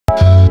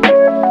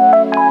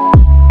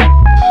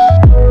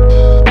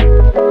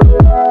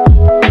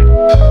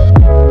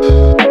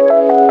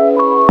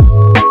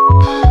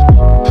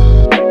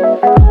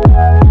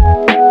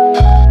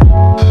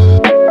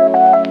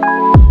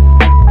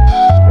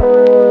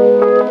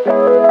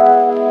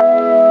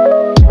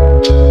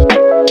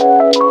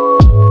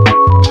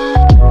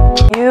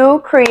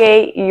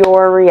create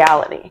your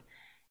reality.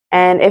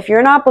 And if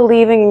you're not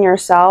believing in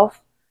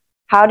yourself,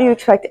 how do you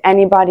expect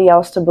anybody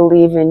else to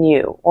believe in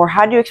you? Or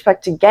how do you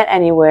expect to get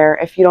anywhere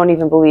if you don't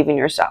even believe in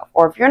yourself?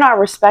 Or if you're not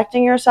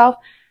respecting yourself,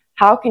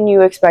 how can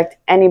you expect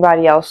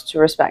anybody else to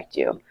respect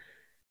you?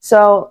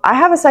 So I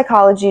have a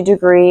psychology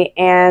degree,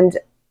 and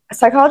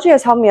psychology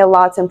has helped me a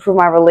lot to improve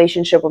my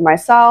relationship with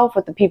myself,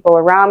 with the people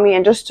around me,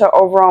 and just to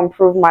overall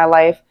improve my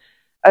life,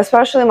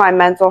 especially my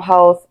mental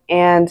health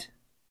and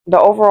the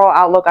overall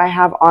outlook I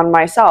have on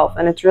myself.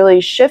 And it's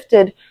really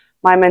shifted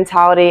my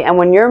mentality. And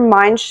when your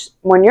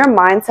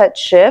mindset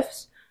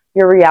shifts,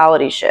 your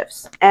reality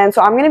shifts. And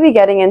so I'm going to be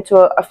getting into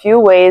a few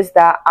ways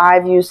that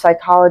I've used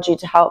psychology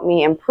to help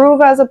me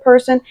improve as a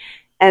person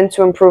and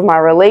to improve my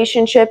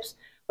relationships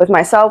with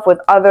myself, with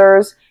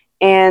others,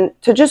 and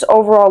to just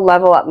overall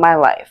level up my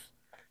life.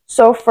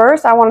 So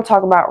first, I want to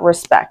talk about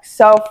respect,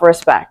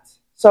 self-respect.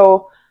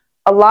 So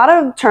a lot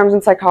of terms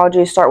in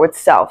psychology start with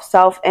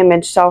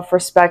self-image,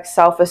 self-respect,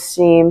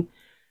 self-esteem.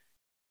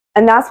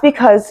 And that's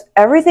because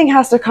everything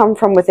has to come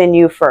from within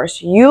you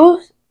first.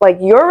 Your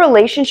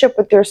relationship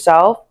with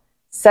yourself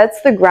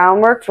sets the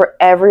groundwork for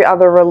every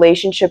other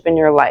relationship in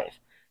your life.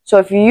 So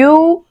if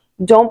you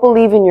don't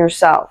believe in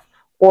yourself,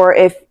 or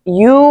if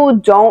you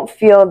don't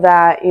feel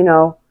that,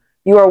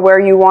 you are where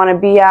you want to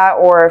be at,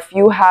 or if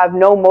you have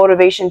no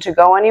motivation to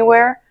go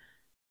anywhere,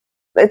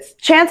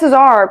 chances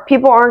are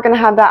people aren't going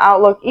to have that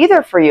outlook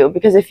either for you.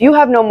 Because if you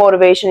have no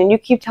motivation and you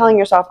keep telling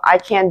yourself, I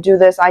can't do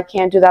this, I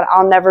can't do that,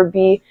 I'll never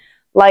be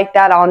like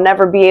that, I'll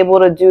never be able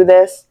to do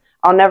this,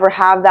 I'll never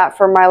have that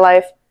for my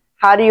life,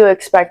 how do you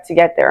expect to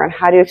get there? And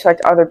how do you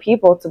expect other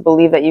people to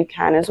believe that you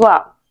can as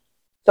well?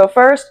 So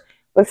first,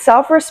 with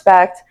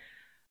self-respect,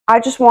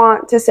 I just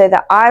want to say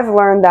that I've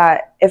learned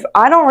that if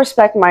I don't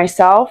respect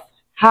myself,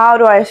 how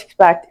do I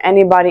expect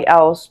anybody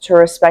else to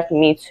respect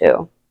me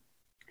too?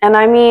 And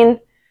I mean,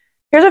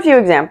 here's a few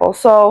examples.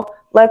 So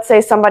let's say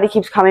somebody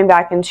keeps coming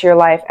back into your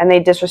life and they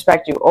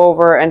disrespect you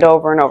over and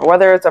over and over,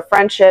 whether it's a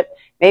friendship,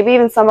 maybe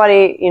even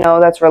somebody,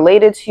 that's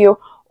related to you,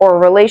 or a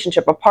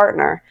relationship, a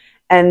partner.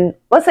 And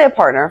let's say a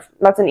partner,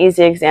 that's an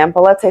easy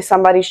example. Let's say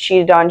somebody's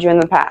cheated on you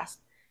in the past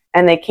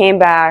and they came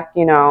back,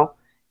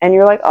 and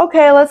you're like,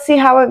 okay, let's see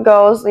how it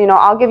goes.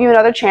 I'll give you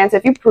another chance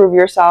if you prove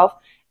yourself.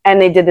 And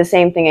they did the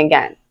same thing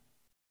again.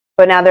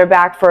 But now they're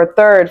back for a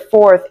third,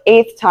 fourth,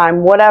 eighth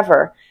time,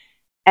 whatever.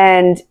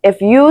 And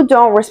if you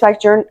don't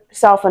respect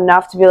yourself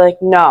enough to be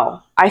like,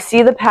 no, I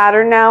see the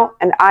pattern now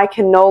and I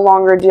can no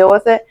longer deal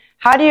with it,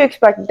 how do you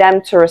expect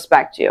them to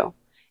respect you?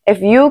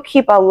 If you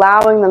keep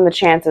allowing them the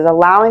chances,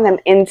 allowing them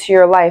into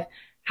your life,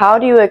 how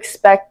do you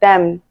expect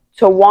them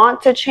to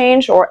want to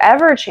change or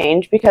ever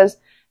change? Because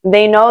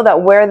they know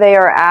that where they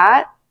are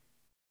at,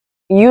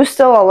 you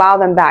still allow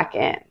them back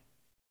in.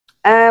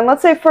 And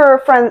let's say for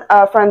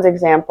a friend's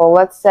example,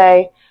 let's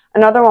say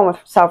another one with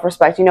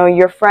self-respect,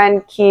 your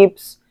friend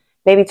keeps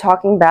maybe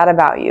talking bad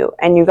about you,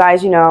 and you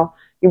guys,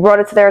 you brought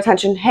it to their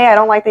attention, hey, I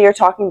don't like that you're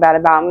talking bad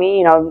about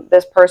me,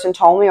 this person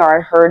told me, or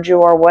I heard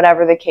you, or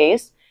whatever the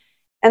case.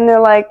 And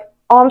they're like,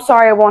 oh, I'm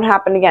sorry, it won't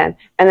happen again.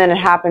 And then it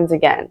happens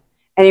again.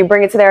 And you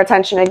bring it to their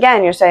attention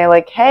again. You're saying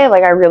like, hey,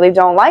 I really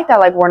don't like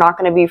that. We're not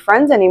going to be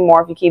friends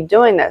anymore if you keep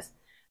doing this.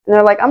 And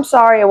they're like, I'm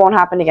sorry, it won't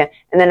happen again.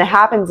 And then it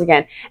happens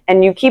again.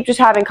 And you keep just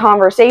having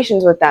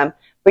conversations with them,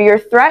 but you're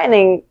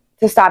threatening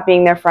to stop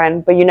being their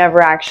friend, but you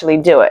never actually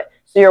do it.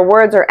 So your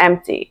words are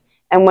empty.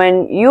 And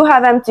when you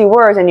have empty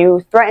words and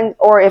you threaten,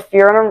 or if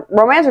you're in a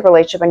romantic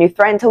relationship and you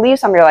threaten to leave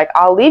somebody, you're like,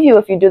 I'll leave you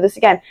if you do this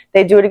again.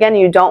 They do it again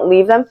and you don't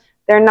leave them,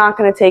 they're not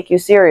going to take you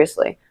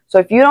seriously. So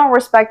if you don't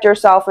respect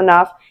yourself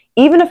enough,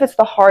 even if it's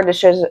the hard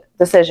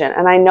decision,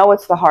 and I know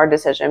it's the hard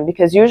decision,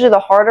 because usually the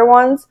harder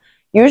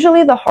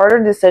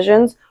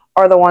decisions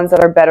are the ones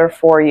that are better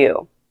for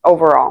you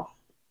overall.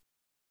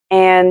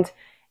 And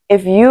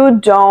if you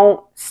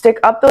don't stick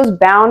up those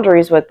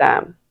boundaries with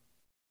them,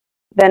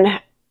 then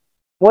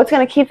what's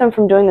going to keep them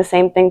from doing the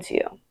same thing to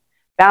you?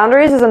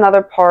 Boundaries is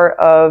another part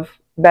of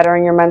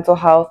bettering your mental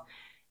health.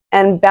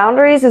 And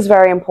boundaries is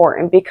very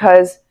important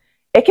because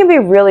it can be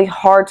really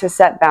hard to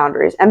set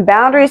boundaries. And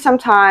boundaries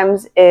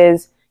sometimes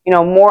is,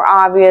 more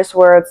obvious,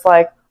 where it's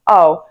like,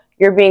 oh,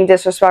 you're being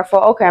disrespectful.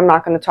 Okay, I'm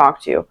not going to talk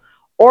to you.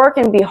 Or it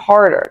can be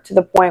harder to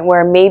the point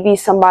where maybe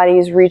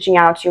somebody's reaching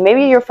out to you.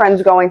 Maybe your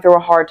friend's going through a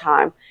hard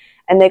time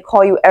and they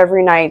call you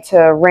every night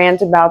to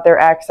rant about their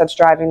ex that's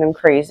driving them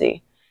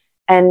crazy.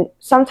 And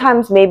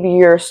sometimes maybe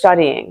you're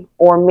studying,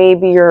 or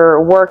maybe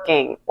you're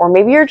working, or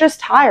maybe you're just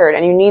tired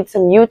and you need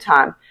some you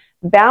time.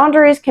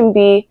 Boundaries can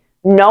be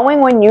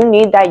knowing when you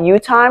need that you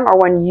time, or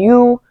when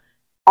you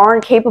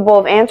aren't capable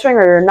of answering,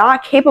 or you're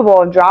not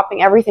capable of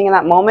dropping everything in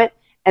that moment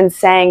and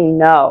saying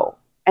no.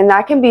 And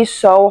that can be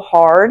so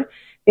hard,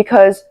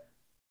 because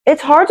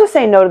it's hard to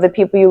say no to the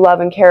people you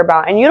love and care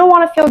about. And you don't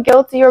want to feel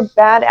guilty or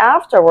bad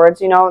afterwards.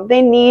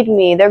 They need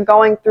me. They're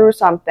going through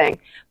something.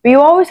 But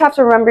you always have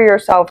to remember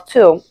yourself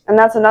too. And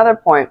that's another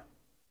point.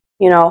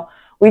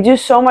 We do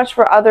so much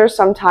for others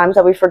sometimes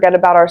that we forget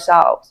about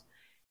ourselves.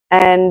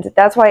 And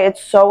that's why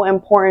it's so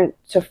important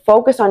to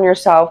focus on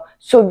yourself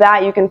so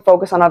that you can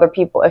focus on other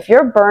people. If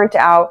you're burnt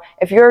out,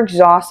 if you're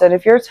exhausted,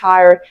 if you're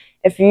tired,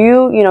 if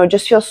you,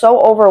 just feel so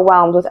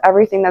overwhelmed with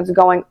everything that's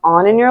going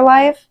on in your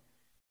life,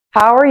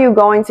 how are you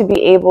going to be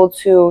able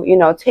to,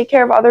 take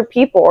care of other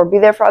people or be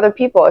there for other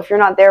people if you're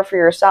not there for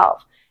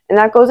yourself? And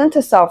that goes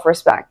into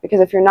self-respect,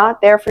 because if you're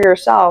not there for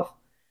yourself,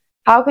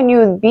 how can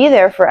you be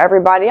there for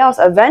everybody else?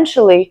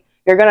 Eventually,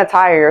 you're going to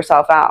tire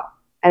yourself out,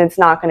 and it's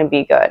not going to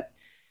be good.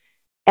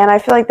 And I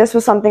feel like this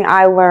was something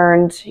I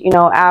learned,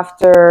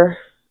 after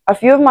a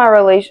few of my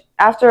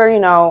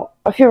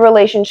a few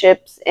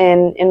relationships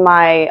in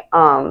my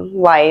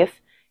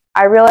life.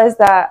 I realized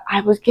that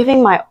I was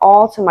giving my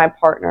all to my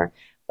partner,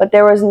 but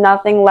there was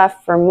nothing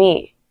left for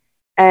me.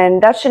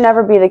 And that should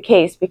never be the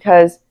case,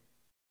 because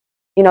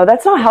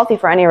that's not healthy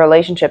for any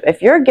relationship.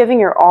 If you're giving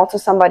your all to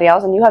somebody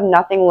else and you have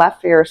nothing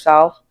left for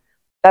yourself,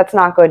 that's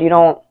not good.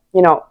 You're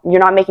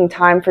not making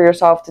time for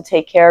yourself to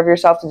take care of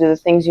yourself, to do the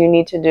things you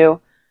need to do.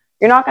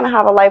 You're not going to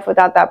have a life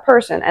without that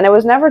person. And it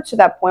was never to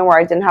that point where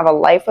I didn't have a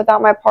life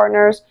without my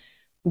partners,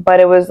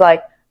 but it was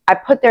like I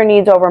put their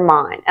needs over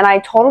mine. And I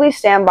totally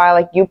stand by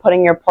like you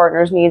putting your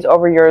partner's needs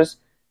over yours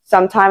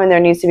sometime, and there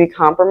needs to be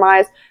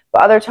compromise.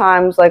 But other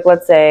times, like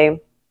let's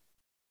say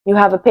you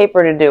have a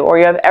paper to do, or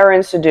you have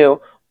errands to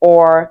do,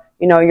 or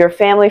your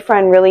family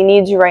friend really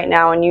needs you right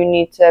now and you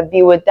need to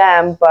be with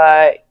them,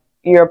 but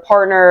your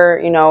partner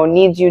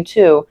needs you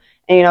too.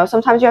 And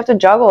sometimes you have to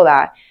juggle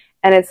that.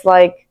 And it's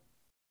like,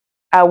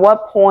 at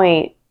what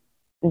point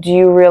do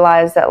you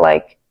realize that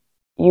like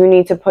you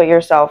need to put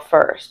yourself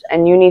first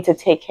and you need to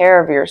take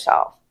care of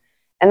yourself?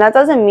 And that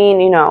doesn't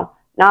mean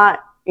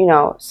not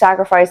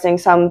sacrificing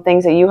some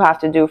things that you have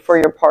to do for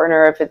your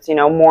partner if it's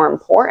more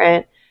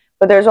important,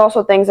 but there's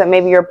also things that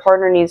maybe your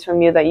partner needs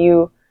from you that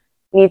you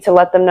need to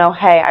let them know,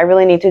 hey, I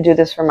really need to do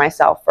this for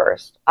myself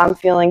first. I'm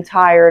feeling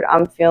tired,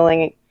 I'm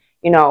feeling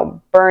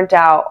burnt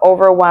out,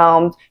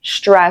 overwhelmed,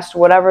 stressed,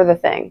 whatever the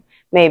thing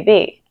may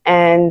be.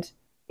 And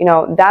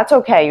that's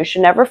okay. You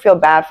should never feel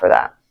bad for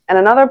that. And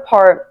another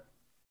part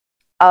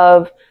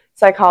of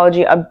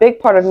psychology, a big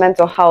part of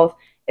mental health,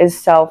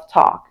 is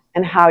self-talk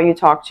and how you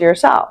talk to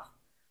yourself.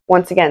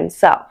 Once again,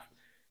 self.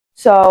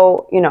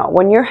 So,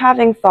 when you're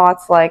having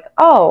thoughts like,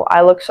 oh,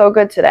 I look so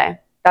good today,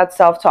 that's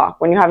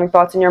self-talk. When you're having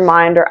thoughts in your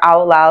mind or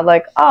out loud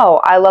like, oh,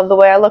 I love the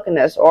way I look in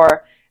this,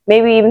 or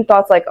maybe even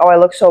thoughts like, oh, I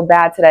look so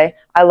bad today,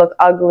 I look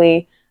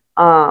ugly,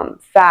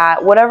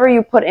 fat, whatever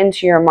you put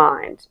into your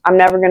mind. I'm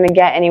never going to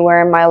get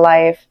anywhere in my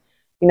life.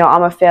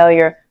 I'm a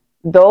failure.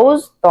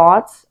 Those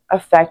thoughts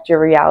affect your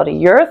reality.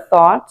 Your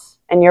thoughts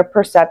and your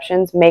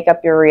perceptions make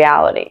up your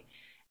reality.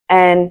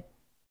 And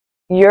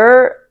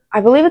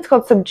I believe it's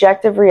called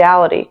subjective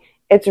reality.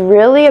 It's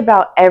really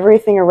about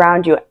everything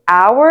around you.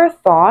 Our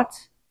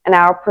thoughts and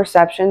our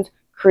perceptions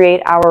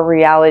create our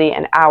reality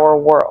and our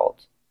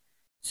world.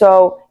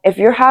 So if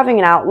you're having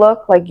an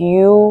outlook like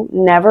you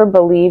never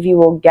believe you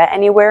will get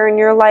anywhere in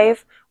your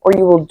life or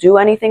you will do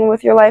anything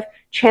with your life,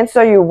 chances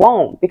are you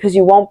won't, because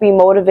you won't be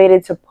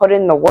motivated to put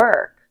in the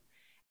work.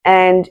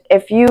 And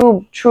if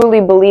you truly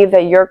believe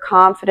that you're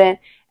confident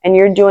and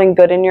you're doing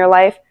good in your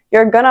life,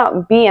 you're going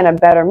to be in a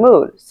better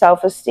mood.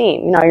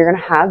 Self-esteem. You're going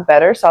to have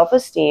better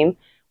self-esteem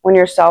when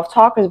your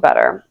self-talk is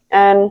better.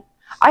 And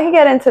I could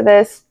get into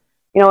this,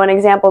 in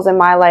examples in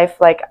my life.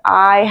 Like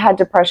I had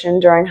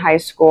depression during high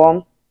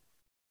school.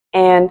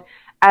 And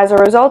as a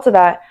result of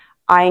that,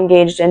 I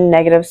engaged in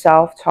negative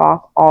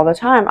self-talk all the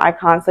time. I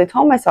constantly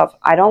told myself,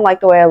 I don't like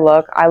the way I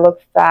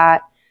look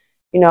fat,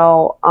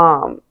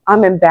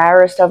 I'm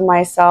embarrassed of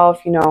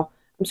myself,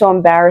 I'm so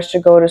embarrassed to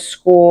go to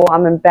school,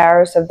 I'm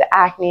embarrassed of the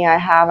acne I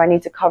have, I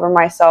need to cover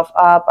myself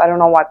up, I don't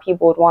know why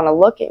people would want to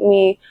look at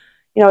me,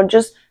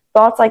 just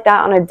thoughts like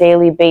that on a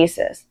daily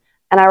basis.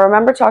 And I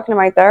remember talking to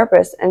my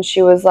therapist, and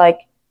she was like,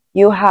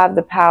 you have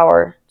the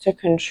power to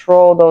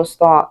control those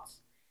thoughts.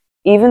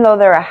 Even though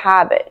they're a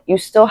habit, you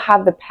still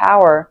have the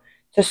power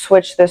to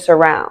switch this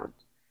around.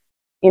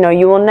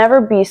 You will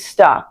never be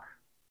stuck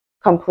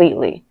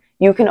completely.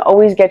 You can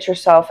always get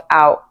yourself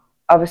out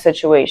of a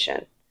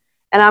situation.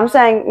 And I'm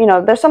saying,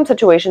 there's some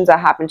situations that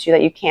happen to you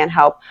that you can't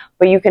help,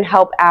 but you can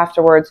help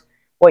afterwards,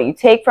 what you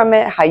take from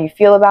it, how you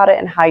feel about it,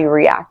 and how you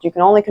react. You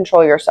can only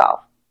control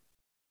yourself.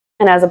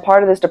 And as a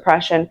part of this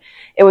depression,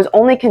 it was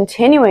only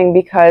continuing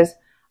because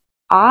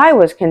I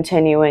was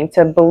continuing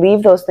to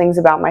believe those things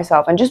about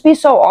myself and just be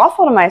so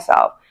awful to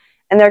myself.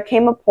 And there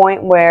came a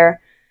point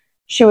where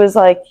she was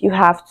like, you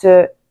have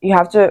to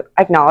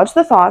acknowledge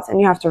the thoughts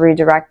and you have to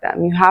redirect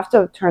them. You have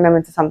to turn them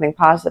into something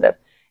positive.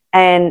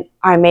 And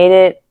I made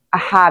it a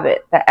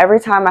habit that every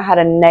time I had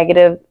a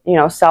negative,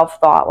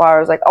 self-thought where I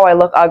was like, oh, I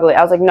look ugly,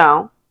 I was like,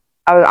 no.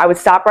 I would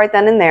stop right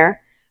then and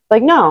there.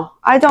 Like, no,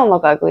 I don't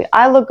look ugly.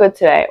 I look good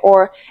today.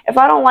 Or if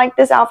I don't like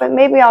this outfit,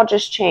 maybe I'll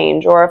just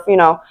change. Or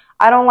if,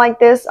 I don't like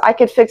this, I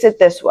could fix it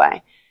this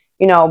way,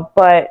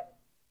 but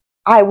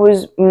I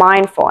was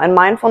mindful. And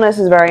mindfulness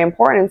is very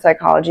important in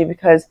psychology,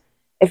 because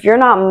if you're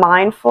not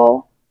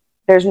mindful,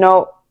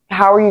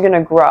 how are you going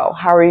to grow?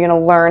 How are you going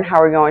to learn? How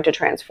are you going to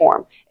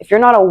transform? If you're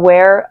not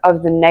aware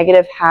of the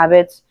negative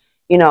habits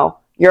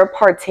you're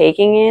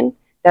partaking in,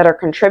 that are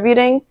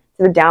contributing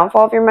to the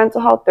downfall of your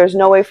mental health, there's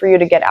no way for you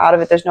to get out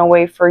of it. There's no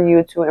way for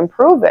you to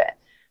improve it.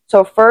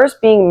 So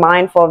first, being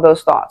mindful of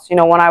those thoughts.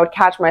 When I would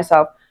catch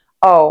myself,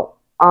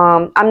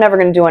 I'm never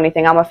going to do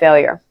anything, I'm a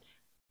failure.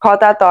 Caught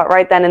that thought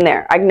right then and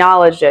there.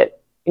 Acknowledged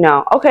it.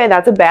 Okay,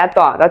 that's a bad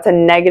thought. That's a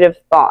negative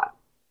thought.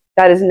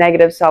 That is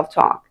negative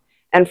self-talk.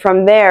 And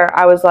from there,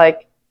 I was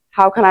like,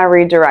 how can I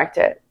redirect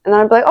it? And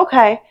then I'd be like,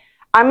 okay,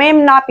 I may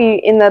not be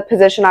in the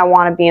position I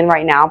want to be in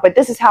right now, but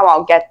this is how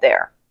I'll get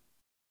there.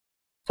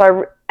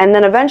 And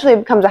then eventually it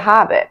becomes a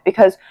habit,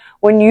 because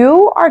when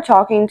you are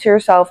talking to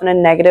yourself in a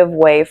negative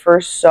way for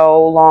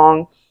so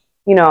long,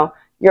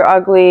 you're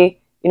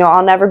ugly,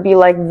 I'll never be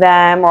like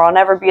them, or I'll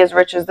never be as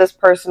rich as this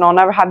person, I'll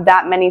never have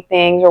that many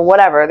things, or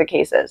whatever the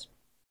case is.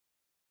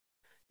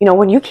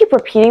 When you keep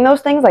repeating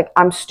those things, like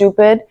I'm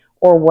stupid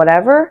or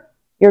whatever,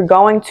 you're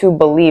going to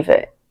believe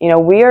it.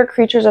 We are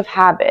creatures of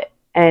habit,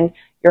 and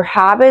your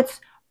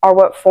habits are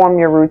what form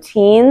your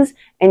routines,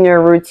 and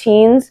your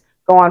routines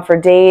go on for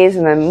days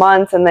and then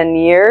months and then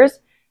years,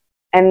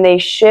 and they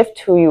shift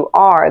who you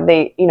are.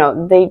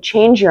 They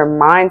change your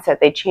mindset,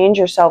 they change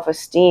your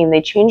self-esteem,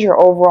 they change your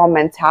overall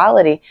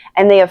mentality,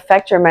 and they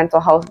affect your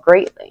mental health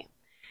greatly.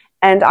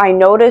 And I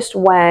noticed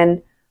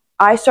when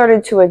I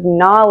started to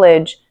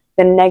acknowledge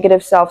the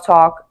negative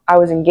self-talk I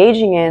was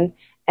engaging in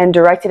and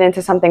direct it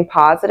into something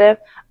positive,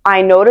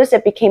 I noticed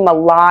it became a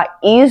lot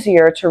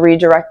easier to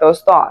redirect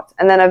those thoughts.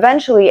 And then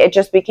eventually it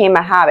just became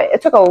a habit.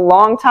 It took a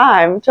long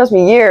time, trust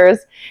me, years.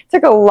 It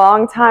took a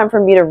long time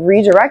for me to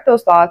redirect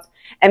those thoughts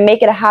and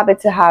make it a habit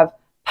to have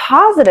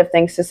positive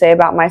things to say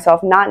about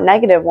myself, not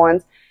negative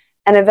ones.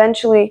 And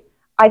eventually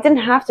I didn't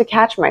have to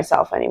catch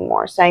myself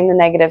anymore saying the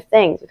negative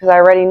things, because I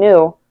already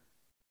knew,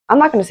 I'm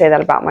not going to say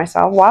that about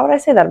myself. Why would I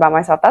say that about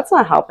myself? That's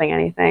not helping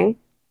anything.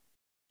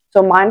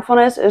 So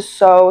mindfulness is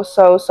so,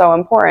 so, so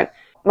important.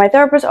 My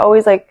therapist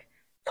always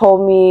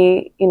told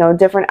me,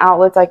 different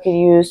outlets I could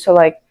use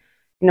to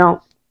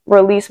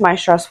release my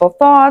stressful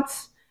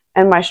thoughts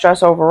and my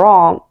stress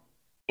overall.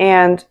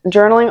 And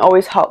journaling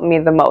always helped me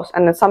the most.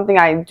 And it's something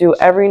I do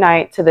every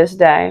night to this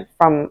day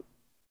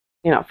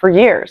for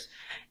years.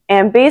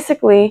 And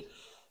basically,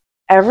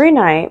 every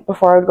night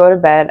before I would go to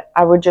bed,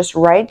 I would just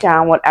write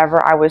down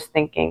whatever I was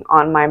thinking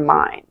on my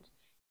mind.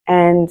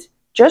 And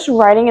just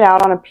writing it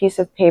out on a piece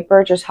of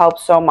paper just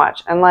helps so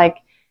much. And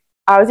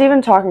I was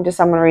even talking to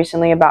someone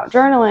recently about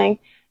journaling,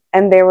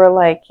 and they were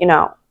like,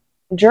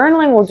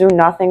 journaling will do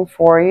nothing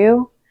for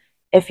you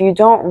if you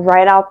don't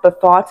write out the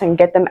thoughts and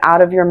get them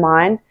out of your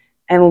mind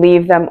and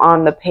leave them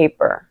on the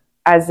paper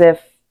as if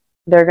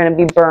they're going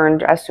to be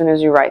burned as soon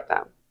as you write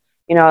them,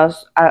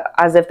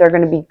 as if they're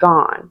going to be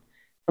gone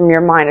from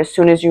your mind as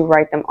soon as you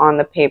write them on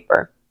the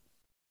paper.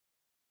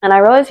 And I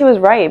realized he was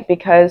right,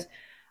 because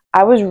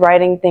I was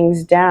writing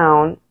things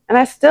down, and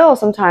I still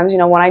sometimes,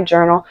 when I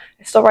journal,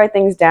 I still write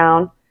things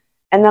down,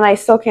 and then I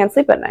still can't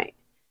sleep at night.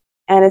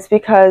 And it's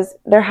because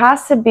there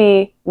has to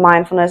be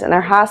mindfulness, and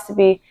there has to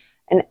be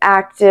an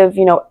active,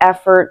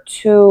 effort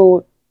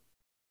to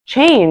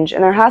change,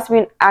 and there has to be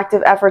an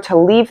active effort to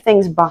leave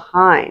things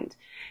behind.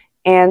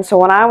 And so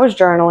when I was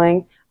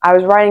journaling, I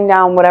was writing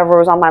down whatever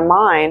was on my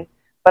mind,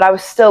 but I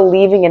was still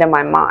leaving it in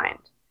my mind.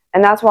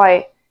 And that's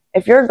why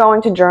if you're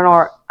going to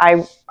journal,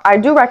 I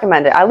do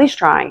recommend it, at least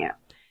trying it.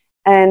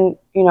 And,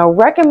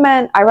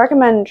 I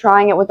recommend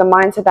trying it with the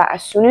mindset that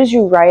as soon as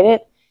you write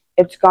it,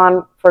 it's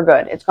gone for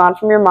good. It's gone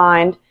from your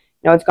mind,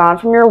 it's gone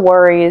from your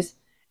worries,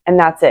 and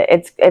that's it.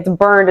 It's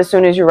burned as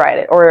soon as you write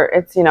it, or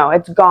it's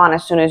gone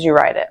as soon as you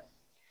write it.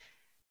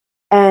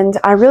 And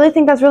I really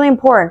think that's really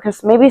important,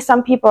 because maybe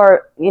some people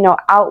are,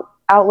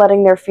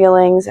 outletting their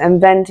feelings and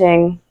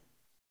venting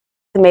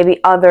to maybe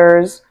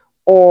others,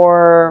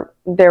 or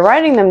they're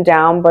writing them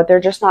down, but they're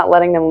just not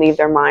letting them leave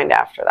their mind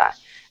after that.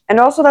 And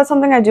also, that's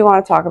something I do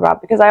want to talk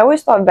about, because I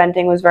always thought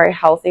venting was very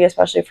healthy,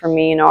 especially for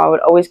me. I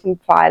would always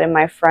confide in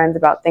my friends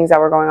about things that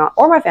were going on,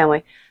 or my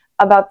family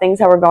about things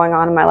that were going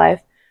on in my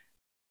life.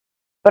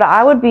 But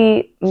I would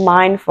be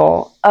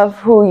mindful of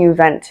who you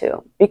vent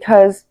to,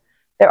 because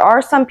there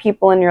are some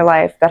people in your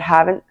life that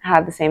haven't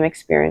had the same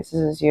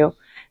experiences as you.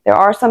 There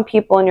are some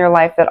people in your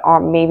life that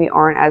maybe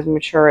aren't as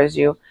mature as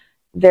you.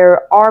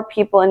 There are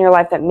people in your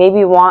life that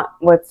maybe want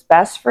what's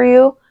best for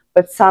you,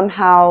 but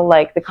somehow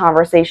the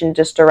conversation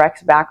just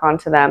directs back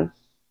onto them.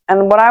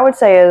 And what I would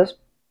say is,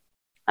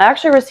 I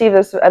actually received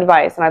this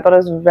advice, and I thought it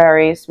was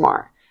very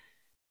smart,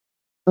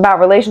 about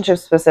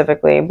relationships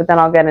specifically, but then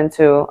I'll get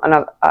into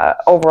another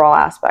overall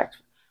aspect.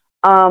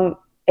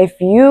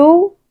 If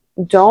you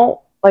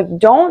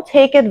don't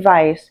take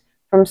advice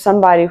from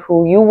somebody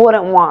who you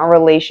wouldn't want a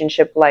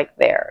relationship like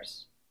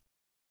theirs,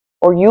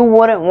 or you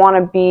wouldn't want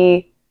to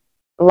be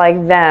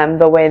like them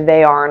the way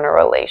they are in a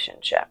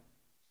relationship.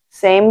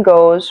 Same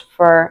goes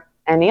for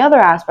any other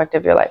aspect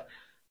of your life.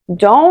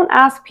 Don't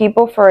ask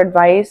people for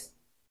advice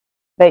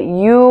that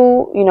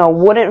you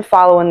wouldn't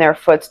follow in their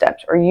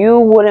footsteps, or you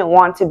wouldn't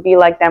want to be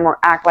like them or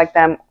act like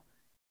them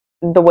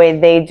the way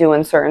they do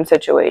in certain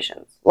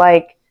situations.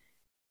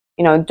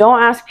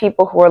 Don't ask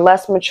people who are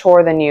less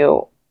mature than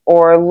you,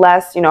 or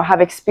less, you know,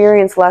 have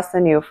experienced less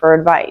than you for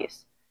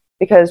advice,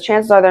 because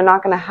chances are they're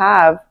not going to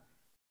have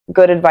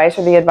good advice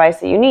or the advice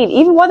that you need,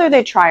 even whether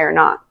they try or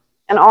not.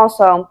 And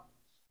also,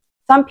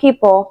 some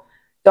people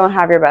don't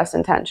have your best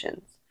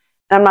intentions.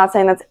 And I'm not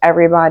saying that's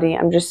everybody.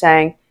 I'm just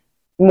saying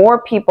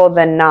more people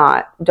than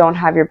not don't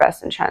have your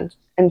best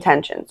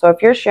intention. So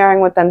if you're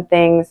sharing with them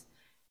things,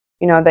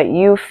 you know, that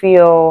you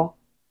feel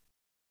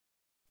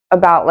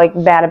about, like,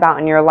 bad about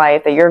in your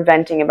life, that you're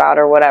venting about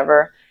or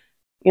whatever,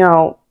 you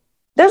know,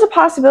 there's a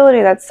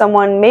possibility that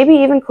someone, maybe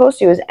even close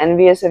to you, is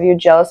envious of you,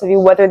 jealous of you,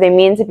 whether they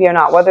mean to be or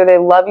not, whether they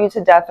love you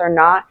to death or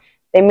not.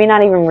 They may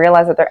not even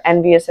realize that they're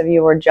envious of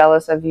you or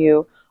jealous of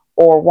you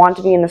or want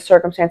to be in the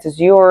circumstances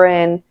you're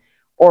in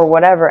or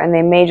whatever, and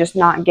they may just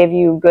not give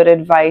you good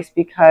advice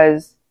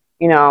because,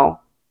 you know,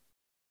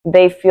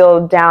 they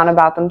feel down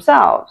about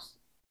themselves.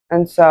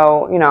 And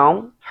so, you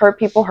know, hurt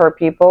people,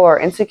 or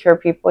insecure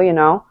people, you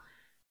know,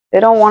 they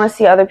don't want to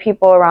see other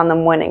people around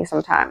them winning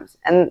sometimes.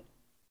 And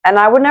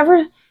I would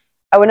never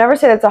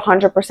say that's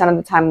 100% of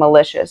the time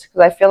malicious, because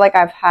I feel like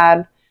I've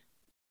had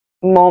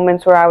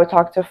moments where I would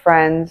talk to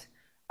friends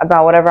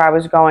about whatever I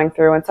was going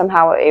through, and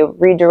somehow it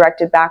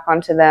redirected back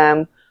onto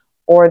them,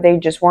 or they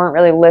just weren't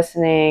really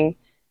listening,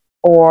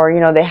 or, you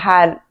know, they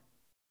had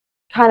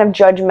kind of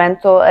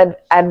judgmental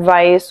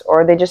advice,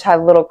 or they just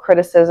had little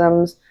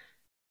criticisms.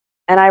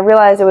 And I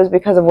realized it was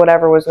because of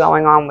whatever was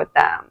going on with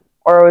them,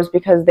 or it was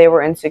because they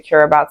were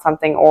insecure about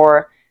something,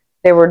 or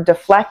they were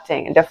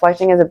deflecting. And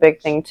deflecting is a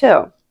big thing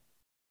too.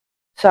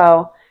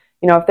 So,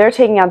 you know, if they're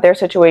taking out their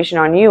situation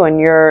on you and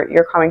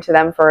you're coming to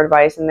them for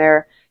advice, and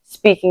they're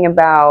speaking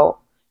about,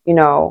 you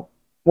know,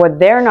 what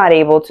they're not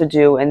able to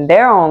do in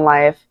their own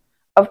life,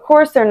 of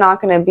course they're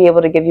not going to be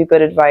able to give you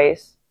good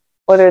advice,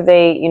 whether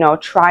they, you know,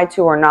 try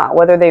to or not,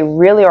 whether they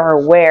really are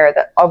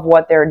aware of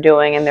what they're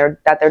doing, and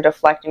that they're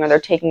deflecting, or they're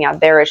taking out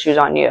their issues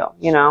on you,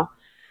 you know.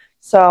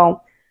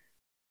 So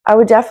I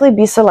would definitely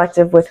be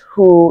selective with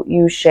who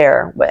you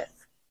share with,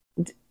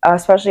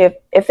 especially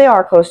if they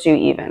are close to you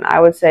even.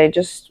 I would say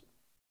just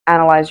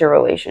analyze your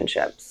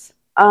relationships.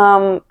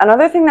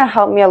 Another thing that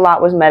helped me a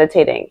lot was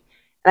meditating.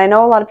 And I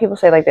know a lot of people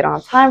say, like, they don't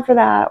have time for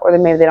that, or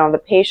maybe they don't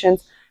have the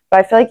patience. But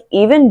I feel like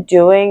even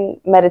doing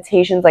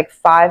meditations, like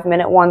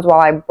 5-minute ones while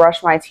I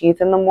brush my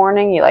teeth in the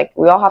morning,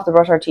 we all have to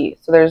brush our teeth.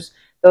 So there's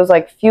those,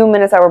 like, few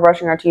minutes that we're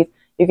brushing our teeth,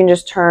 you can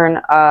just turn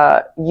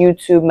a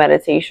YouTube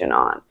meditation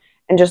on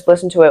and just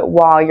listen to it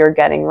while you're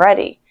getting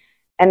ready.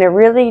 And it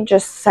really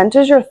just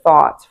centers your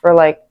thoughts for,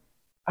 like,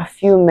 a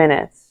few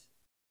minutes.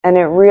 And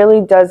it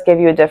really does give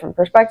you a different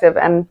perspective.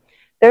 And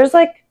there's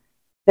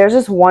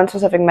this one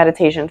specific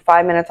meditation,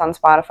 5 minutes on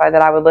Spotify,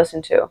 that I would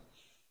listen to.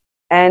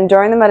 And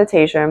during the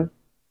meditation,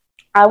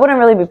 I wouldn't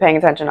really be paying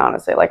attention,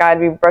 honestly. Like, I'd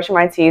be brushing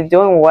my teeth,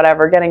 doing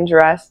whatever, getting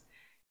dressed,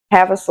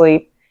 half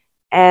asleep.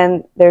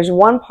 And there's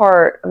one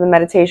part of the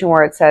meditation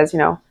where it says, you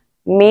know,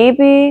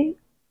 maybe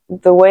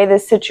the way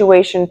this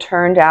situation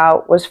turned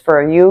out was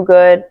for your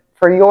good,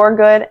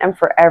 and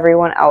for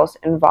everyone else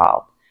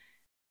involved.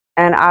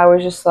 And I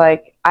was just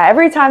like,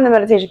 every time the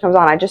meditation comes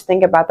on, I just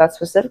think about that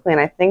specifically.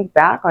 And I think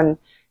back on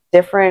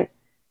different,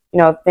 you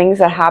know, things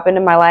that happened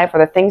in my life, or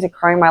the things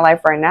occurring in my life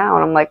right now.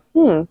 And I'm like,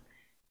 you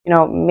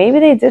know, maybe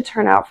they did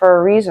turn out for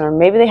a reason, or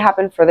maybe they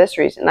happened for this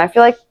reason. And I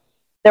feel like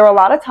there were a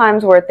lot of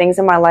times where things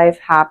in my life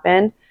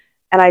happened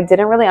and I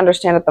didn't really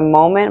understand at the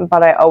moment,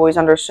 but I always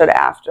understood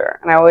after.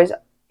 And I always,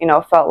 you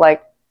know, felt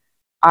like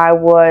I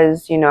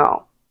was, you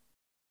know,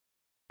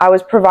 I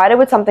was provided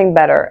with something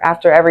better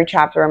after every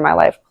chapter in my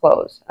life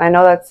closed. And I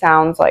know that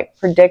sounds like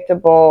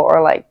predictable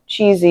or like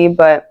cheesy,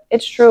 but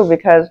it's true,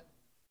 because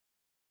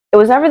it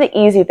was never the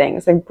easy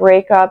things, like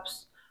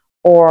breakups,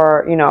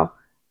 or, you know,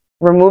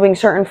 removing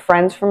certain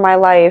friends from my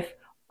life,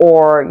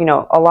 or, you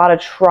know, a lot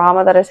of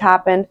trauma that has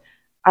happened.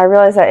 I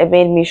realized that it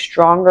made me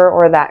stronger,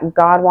 or that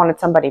God wanted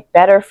somebody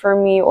better for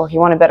me, or he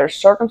wanted better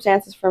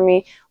circumstances for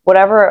me,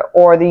 whatever,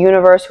 or the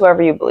universe,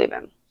 whoever you believe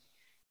in.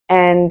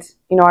 And,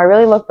 you know, I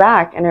really look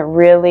back, and it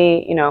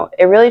really, you know,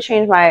 it really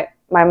changed my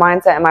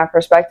mindset and my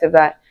perspective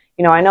that,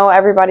 you know, I know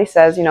everybody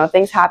says, you know,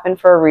 things happen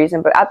for a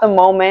reason, but at the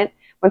moment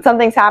when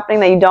something's happening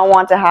that you don't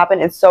want to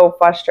happen, it's so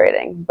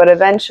frustrating. But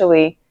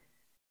eventually,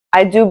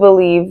 I do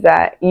believe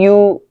that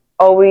you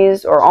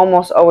always, or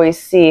almost always,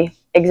 see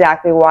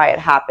exactly why it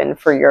happened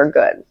for your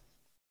good.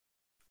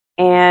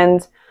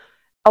 And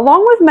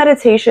along with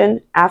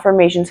meditation,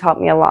 affirmations help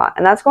me a lot.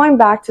 And that's going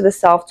back to the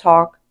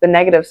self-talk, the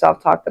negative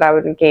self-talk that I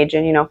would engage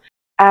in. You know,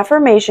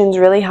 affirmations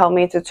really help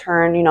me to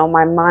turn, you know,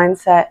 my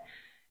mindset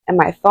and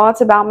my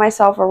thoughts about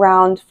myself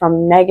around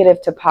from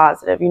negative to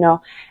positive, you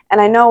know.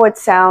 And I know it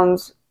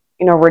sounds,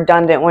 you know,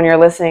 redundant when you're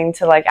listening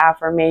to, like,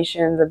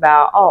 affirmations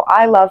about, oh,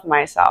 I love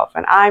myself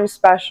and I'm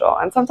special.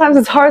 And sometimes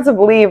it's hard to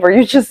believe, or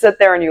you just sit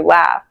there and you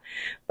laugh.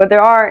 But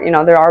there are, you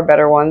know, there are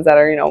better ones that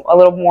are, you know, a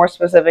little more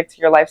specific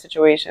to your life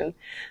situation.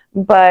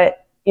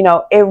 But, you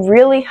know, it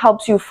really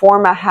helps you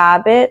form a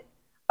habit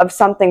of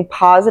something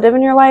positive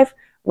in your life,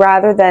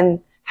 rather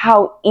than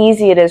how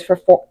easy it is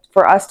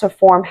for us to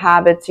form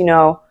habits, you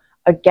know,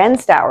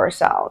 against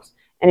ourselves,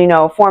 and, you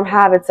know, form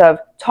habits of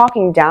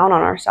talking down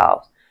on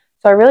ourselves.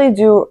 So I really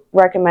do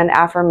recommend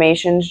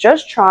affirmations,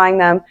 just trying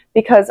them,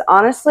 because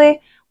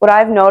honestly, what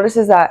I've noticed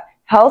is that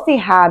healthy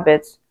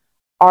habits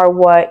are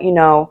what,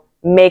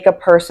 make a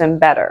person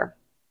better.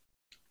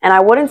 And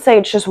I wouldn't say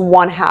it's just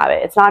one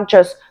habit. It's not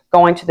just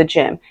going to the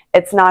gym.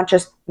 It's not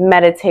just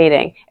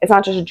meditating. It's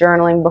not just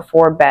journaling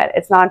before bed.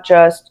 It's not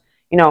just,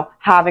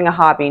 having a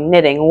hobby,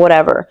 knitting,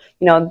 whatever.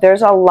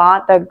 There's a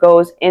lot that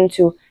goes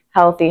into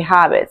healthy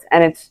habits,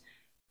 and it's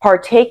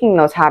partaking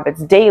those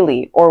habits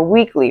daily or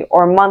weekly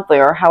or monthly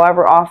or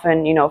however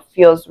often,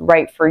 feels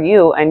right for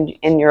you and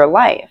in your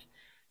life.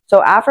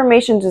 So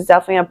affirmations is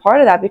definitely a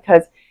part of that,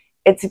 because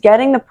it's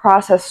getting the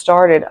process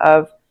started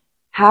of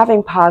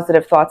having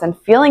positive thoughts and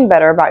feeling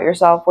better about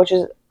yourself, which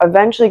is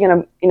eventually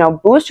going to,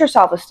 boost your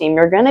self-esteem.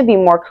 You're going to be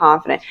more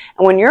confident.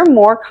 And when you're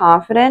more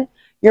confident,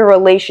 your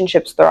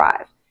relationships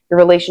thrive. Your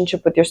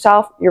relationship with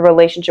yourself, your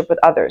relationship with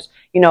others.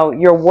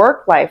 Your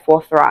work life will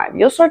thrive.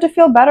 You'll start to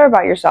feel better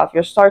about yourself.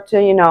 You'll start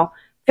to,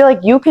 feel like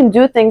you can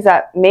do things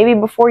that maybe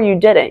before you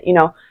didn't.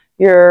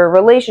 Your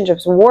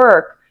relationships,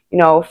 work,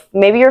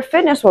 maybe your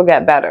fitness will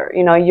get better.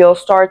 You'll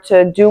start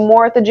to do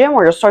more at the gym,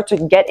 or you'll start to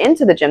get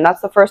into the gym. That's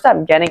the first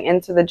step, getting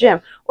into the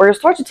gym. Or you'll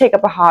start to take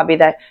up a hobby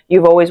that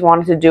you've always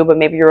wanted to do, but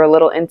maybe you're a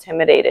little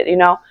intimidated,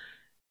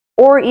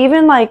 Or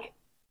even like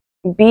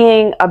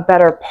being a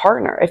better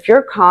partner. If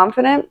you're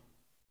confident,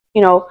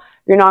 you're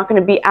not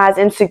going to be as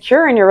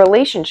insecure in your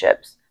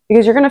relationships,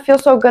 because you're going to feel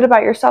so good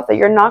about yourself that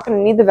you're not going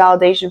to need the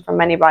validation from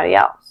anybody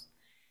else.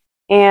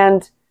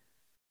 And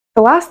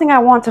the last thing I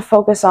want to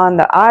focus on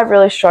that I've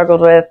really struggled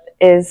with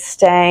is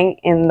staying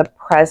in the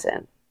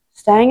present.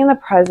 Staying in the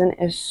present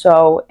is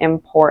so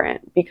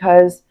important,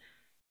 because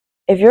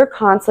if you're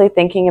constantly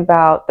thinking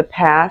about the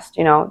past,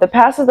 the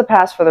past is the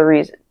past for the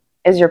reason.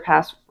 Is your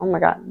past, oh my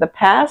God, the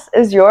past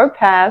is your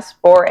past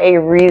for a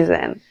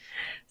reason.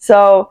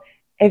 So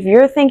if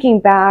you're thinking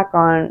back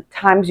on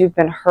times you've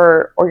been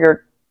hurt, or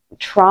your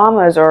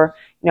traumas, or,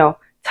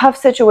 tough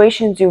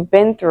situations you've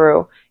been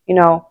through,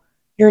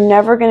 you're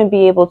never going to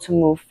be able to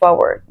move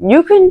forward.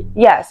 You can,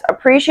 yes,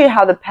 appreciate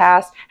how the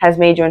past has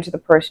made you into the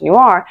person you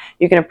are.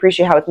 You can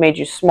appreciate how it's made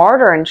you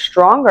smarter and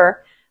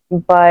stronger.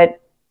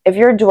 But if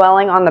you're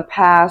dwelling on the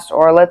past,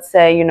 or let's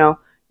say,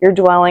 you're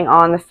dwelling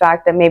on the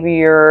fact that maybe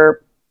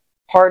your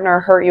partner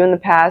hurt you in the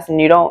past and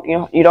you don't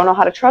know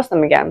how to trust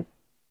them again,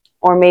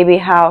 or maybe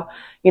how,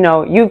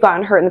 you've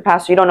gotten hurt in the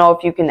past, so you don't know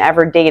if you can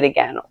ever date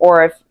again,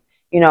 or if,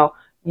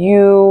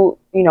 you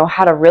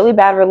had a really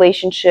bad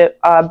relationship,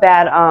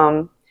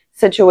 bad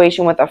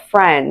situation with a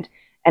friend,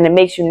 and it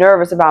makes you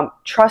nervous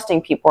about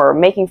trusting people or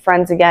making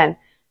friends again.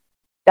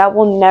 That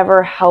will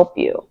never help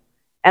you.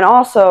 And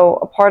also,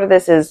 a part of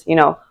this is,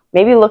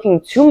 maybe looking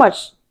too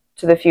much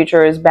to the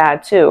future is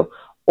bad too,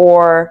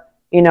 or,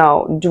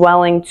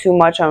 dwelling too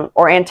much on,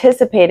 or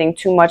anticipating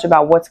too much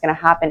about what's going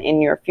to happen in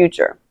your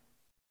future.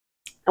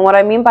 And what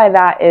I mean by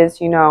that is,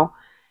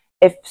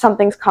 if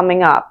something's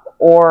coming up,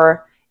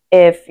 or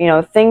if,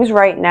 things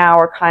right now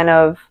are kind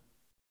of,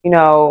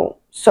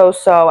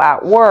 so-so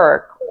at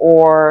work,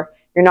 or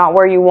you're not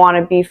where you want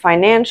to be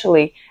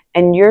financially,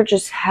 and you're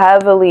just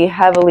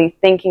heavily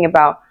thinking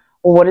about,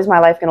 well, what is my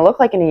life going to look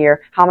like in a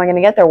year? How am I going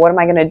to get there? What am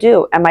I going to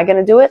do? Am I going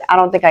to do it? I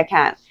don't think I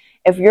can.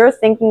 If you're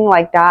thinking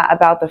like that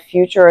about the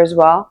future as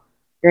well,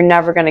 you're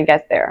never going to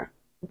get there.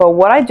 But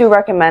what I do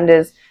recommend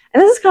is,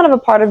 and this is kind of a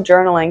part of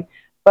journaling,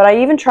 but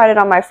I even tried it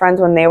on my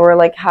friends when they were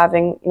like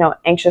having,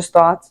 anxious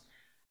thoughts.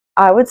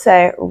 I would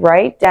say,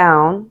 write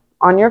down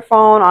on your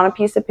phone, on a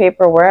piece of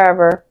paper,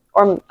 wherever,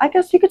 or I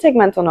guess you could take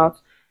mental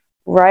notes.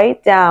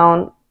 Write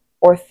down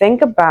or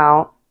think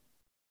about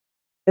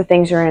the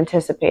things you're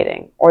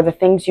anticipating, or the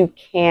things you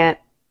can't,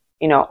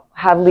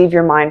 have leave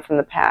your mind from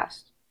the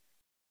past.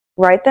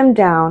 Write them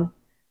down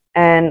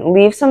and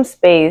leave some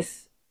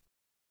space,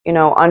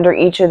 under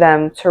each of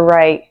them to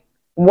write,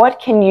 what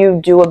can you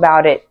do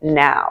about it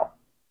now?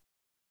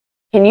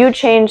 Can you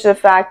change the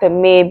fact that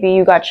maybe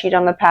you got cheated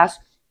on the past?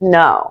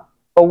 No.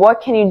 But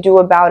what can you do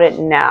about it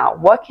now?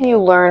 What can you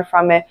learn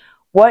from it?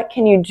 What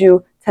can you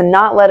do to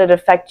not let it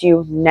affect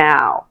you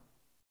now?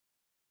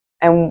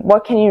 And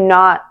what can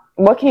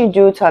you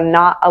do to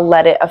not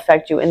let it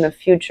affect you in the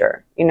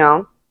future,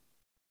 Or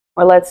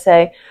let's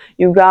say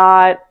you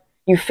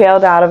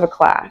failed out of a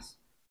class.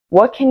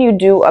 What can you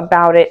do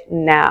about it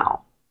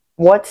now?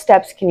 What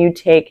steps can you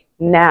take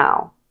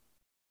now?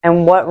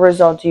 And what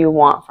result do you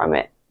want from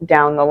it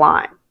down the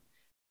line?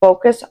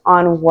 Focus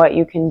on what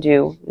you can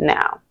do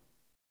now.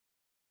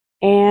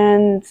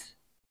 And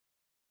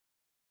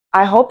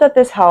I hope that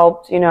this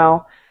helped.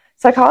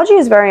 Psychology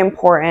is very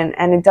important,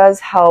 and it does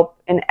help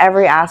in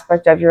every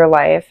aspect of your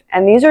life.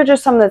 And these are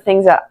just some of the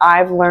things that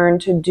I've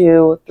learned to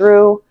do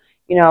through,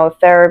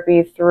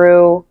 therapy,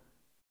 through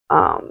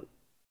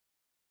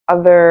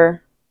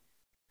other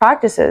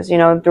practices,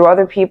 through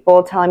other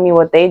people telling me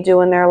what they do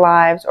in their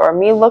lives, or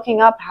me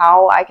looking up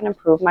how I can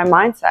improve my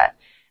mindset.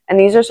 And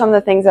these are some of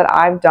the things that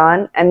I've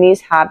done, and these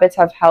habits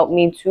have helped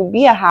me to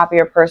be a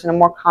happier person, a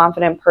more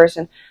confident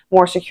person,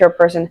 more secure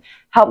person,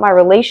 help my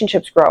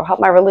relationships grow, help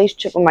my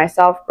relationship with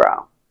myself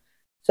grow.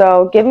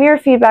 So give me your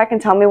feedback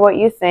and tell me what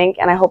you think,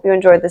 and I hope you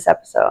enjoyed this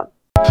episode.